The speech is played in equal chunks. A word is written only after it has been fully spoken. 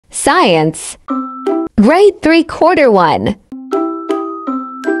Science. Grade 3 Quarter 1.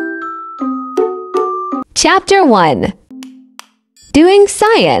 Chapter 1. Doing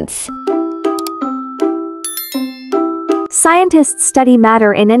Science. Scientists study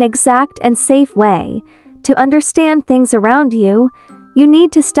matter in an exact and safe way. To understand things around you, you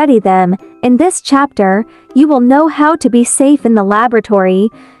need to study them. In this chapter, you will know how to be safe in the laboratory.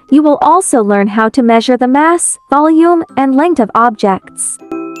 You will also learn how to measure the mass, volume, and length of objects.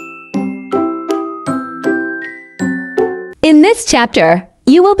 In this chapter,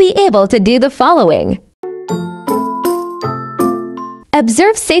 you will be able to do the following.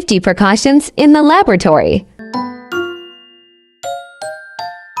 Observe safety precautions in the laboratory.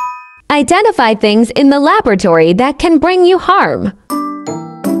 Identify things in the laboratory that can bring you harm.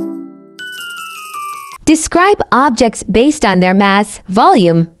 Describe objects based on their mass,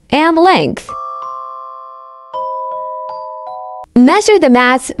 volume, and length. Measure the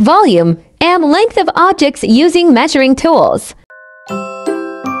mass, volume, and length of objects using measuring tools.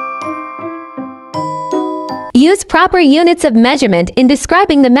 Use proper units of measurement in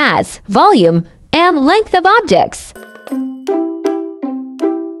describing the mass, volume, and length of objects.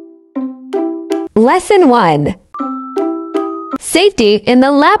 Lesson 1. Safety in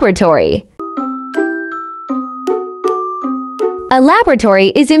the laboratory. A laboratory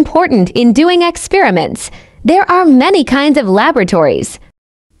is important in doing experiments. There are many kinds of laboratories.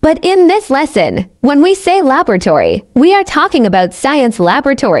 But in this lesson, when we say laboratory, we are talking about science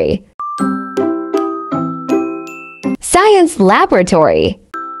laboratory. Science laboratory.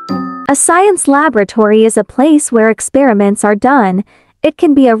 A science laboratory is a place where experiments are done. It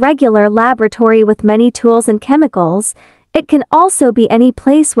can be a regular laboratory with many tools and chemicals. It can also be any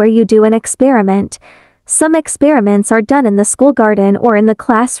place where you do an experiment. Some experiments are done in the school garden or in the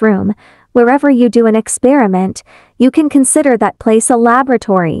classroom. Wherever you do an experiment, you can consider that place a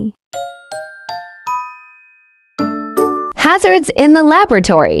laboratory. Hazards in the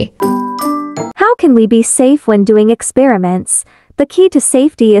laboratory. How can we be safe when doing experiments? The key to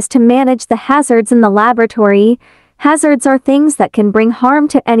safety is to manage the hazards in the laboratory. Hazards are things that can bring harm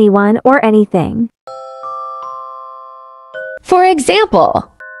to anyone or anything. For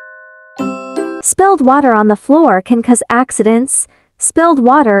example, spilled water on the floor can cause accidents. Spilled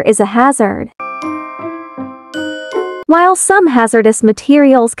water is a hazard. While some hazardous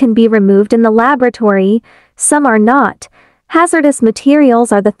materials can be removed in the laboratory, some are not. Hazardous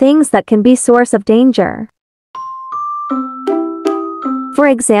materials are the things that can be source of danger. For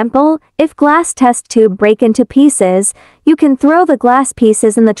example, if glass test tube break into pieces, you can throw the glass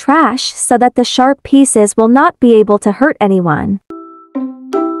pieces in the trash so that the sharp pieces will not be able to hurt anyone.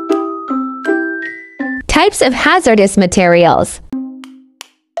 Types of hazardous materials.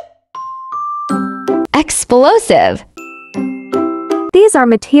 Explosive. These are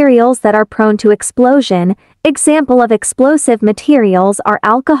materials that are prone to explosion. Example of explosive materials are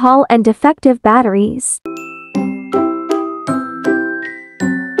alcohol and defective batteries.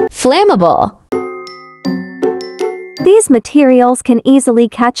 Flammable. These materials can easily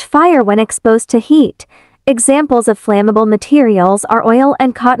catch fire when exposed to heat. Examples of flammable materials are oil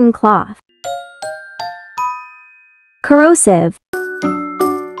and cotton cloth. Corrosive.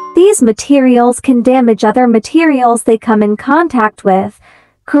 These materials can damage other materials they come in contact with.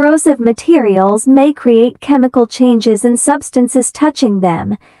 Corrosive materials may create chemical changes in substances touching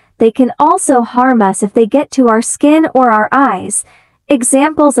them. They can also harm us if they get to our skin or our eyes.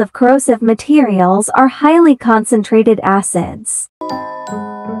 Examples of corrosive materials are highly concentrated acids.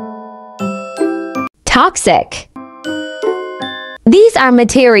 Toxic. These are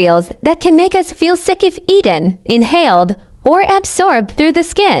materials that can make us feel sick if eaten, inhaled, or absorbed through the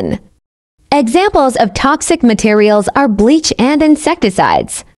skin. Examples of toxic materials are bleach and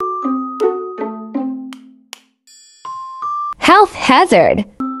insecticides. Health hazard.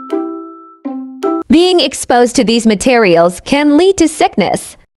 Being exposed to these materials can lead to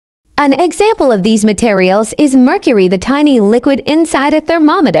sickness. An example of these materials is mercury, the tiny liquid inside a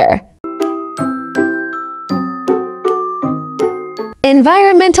thermometer.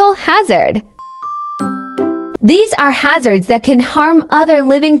 Environmental hazard. These are hazards that can harm other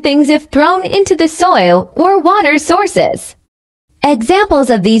living things if thrown into the soil or water sources. Examples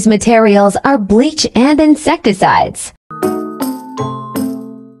of these materials are bleach and insecticides.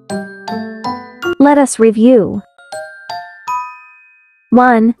 Let us review.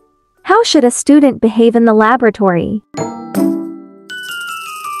 1. How should a student behave in the laboratory?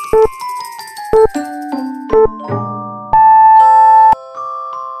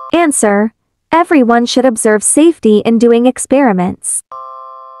 Answer. Everyone should observe safety in doing experiments.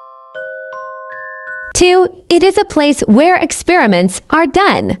 2. It is a place where experiments are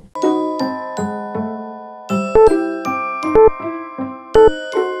done.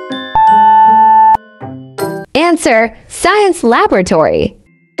 Answer: science laboratory.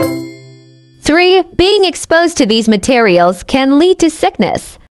 3. Being exposed to these materials can lead to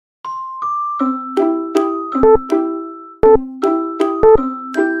sickness.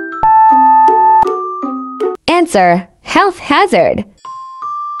 Answer: health hazard.